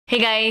Hey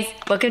guys,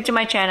 welcome to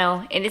my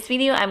channel. In this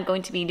video, I'm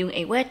going to be doing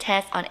a wear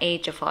test on a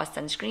JAFRA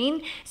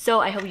sunscreen. So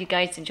I hope you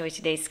guys enjoy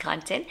today's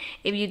content.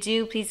 If you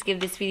do, please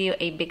give this video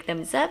a big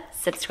thumbs up,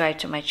 subscribe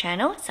to my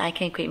channel so I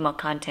can create more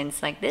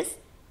contents like this.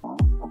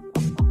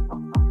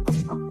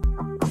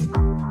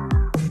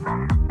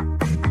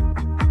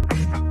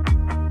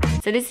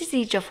 So this is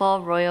the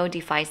JAFRA Royal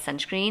Defy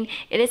sunscreen.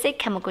 It is a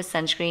chemical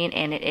sunscreen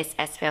and it is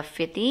SPF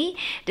 50.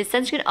 The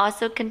sunscreen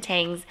also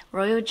contains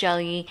royal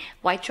jelly,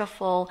 white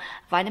truffle,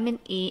 vitamin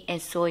E, and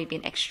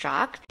soybean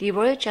extract. The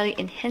royal jelly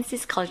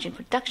enhances collagen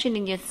production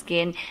in your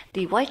skin.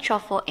 The white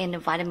truffle and the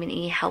vitamin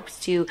E helps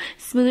to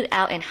smooth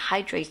out and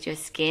hydrate your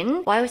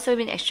skin. While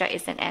soybean extract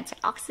is an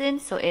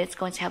antioxidant, so it's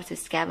going to help to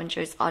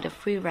scavenge all the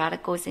free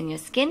radicals in your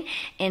skin.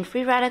 And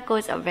free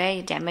radicals are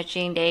very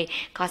damaging. They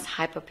cause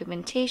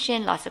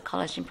hyperpigmentation, loss of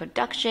collagen production.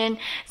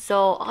 So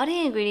all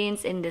the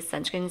ingredients in this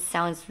sunscreen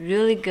sounds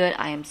really good.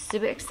 I am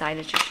super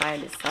excited to try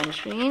this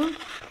sunscreen.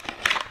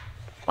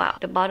 Wow,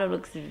 the bottle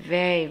looks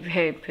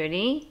very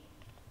pretty.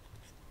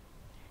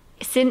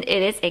 Since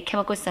it is a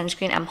chemical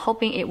sunscreen, I'm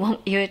hoping it won't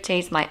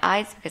irritate my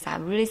eyes because I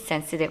have really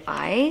sensitive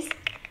eyes.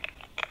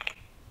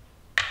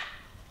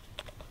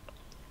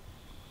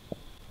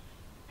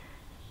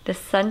 The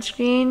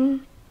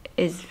sunscreen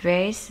is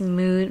very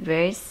smooth,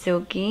 very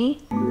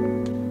silky.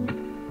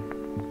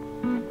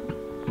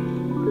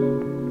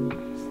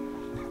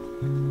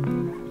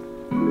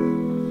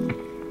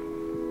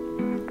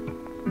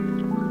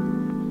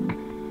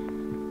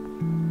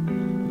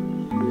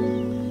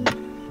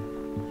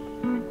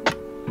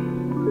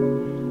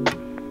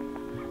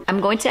 I'm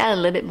going to add a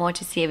little bit more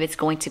to see if it's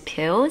going to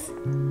pills.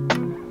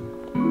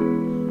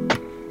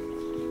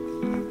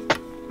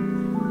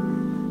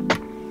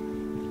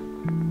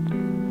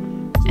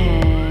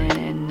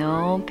 And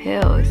no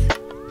pills.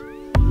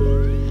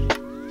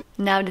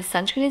 Now the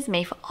sunscreen is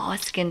made for all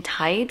skin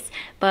types,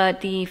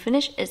 but the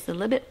finish is a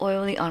little bit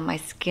oily on my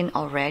skin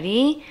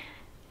already.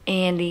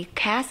 And the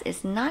cast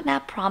is not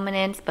that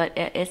prominent, but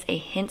there is a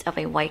hint of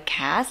a white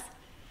cast.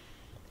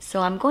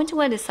 So I'm going to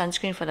wear the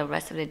sunscreen for the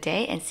rest of the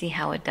day and see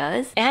how it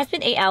does. It has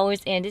been 8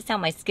 hours and this is how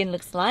my skin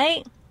looks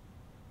like.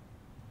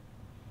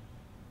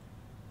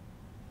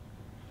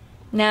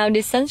 Now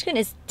this sunscreen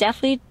is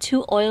definitely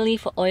too oily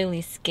for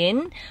oily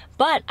skin,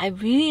 but I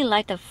really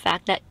like the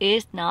fact that it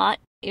is not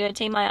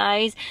irritating my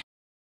eyes.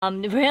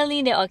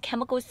 Rarely there are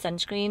chemical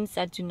sunscreens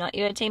that do not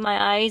irritate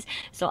my eyes,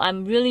 so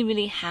I'm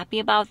really happy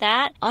about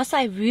that. Also,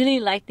 I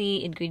really like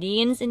the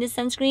ingredients in this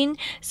sunscreen,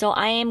 so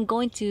I am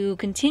going to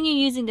continue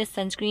using this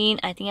sunscreen.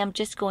 I think I'm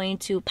just going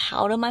to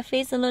powder my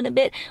face a little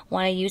bit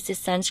when I use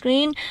this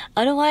sunscreen.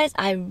 Otherwise,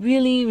 I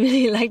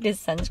really like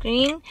this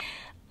sunscreen.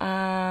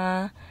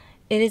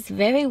 It is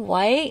very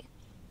white,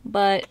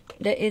 but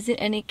there isn't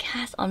any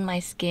cast on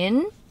my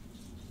skin.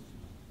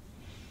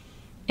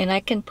 And I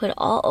can put it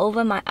all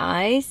over my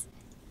eyes.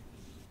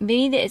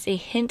 Maybe there is a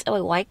hint of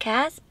a white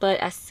cast, but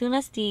as soon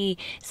as the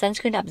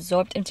sunscreen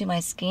absorbed into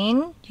my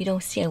skin, you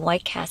don't see a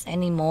white cast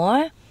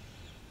anymore.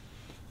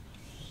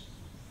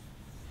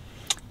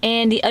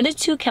 And the other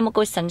two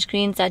chemical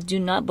sunscreens that do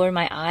not burn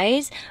my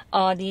eyes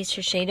are the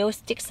Shiseido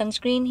stick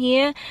sunscreen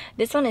here.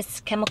 This one is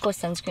chemical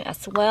sunscreen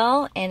as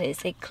well, and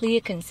it's a clear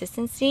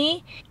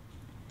consistency.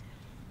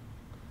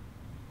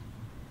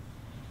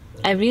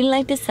 I really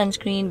like this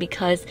sunscreen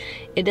because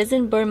it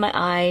doesn't burn my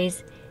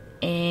eyes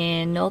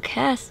and no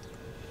cast.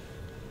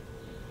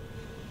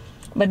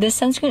 But this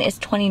sunscreen is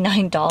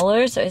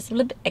 $29, so it's a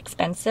little bit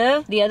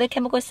expensive. The other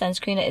chemical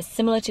sunscreen that is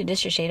similar to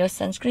this Shiseido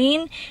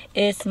sunscreen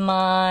is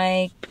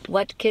my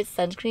Wet Kid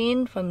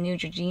sunscreen from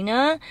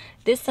Neutrogena.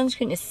 This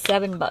sunscreen is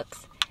 $7.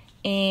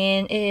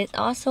 And it is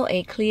also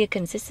a clear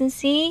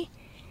consistency.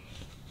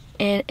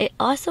 And it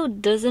also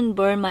doesn't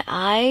burn my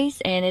eyes,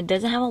 and it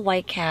doesn't have a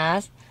white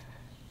cast.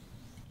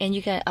 And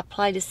you can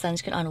apply this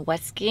sunscreen on wet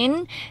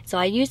skin. So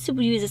I used to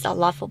use this a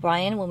lot for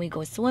Brian when we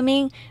go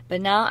swimming, but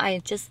now I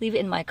just leave it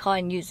in my car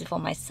and use it for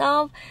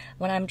myself.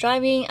 When I'm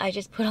driving, I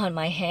just put on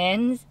my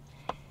hands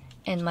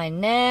and my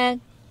neck.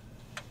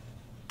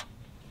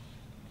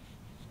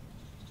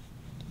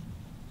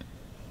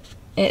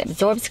 It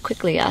absorbs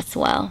quickly as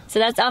well. So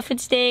that's all for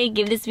today.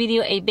 Give this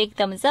video a big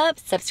thumbs up,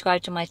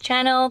 subscribe to my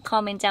channel,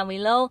 comment down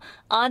below.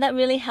 All that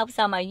really helps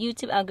out my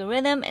YouTube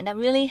algorithm, and that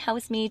really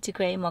helps me to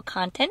create more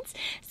content.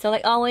 So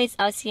like always,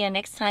 I'll see you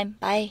next time.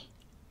 Bye.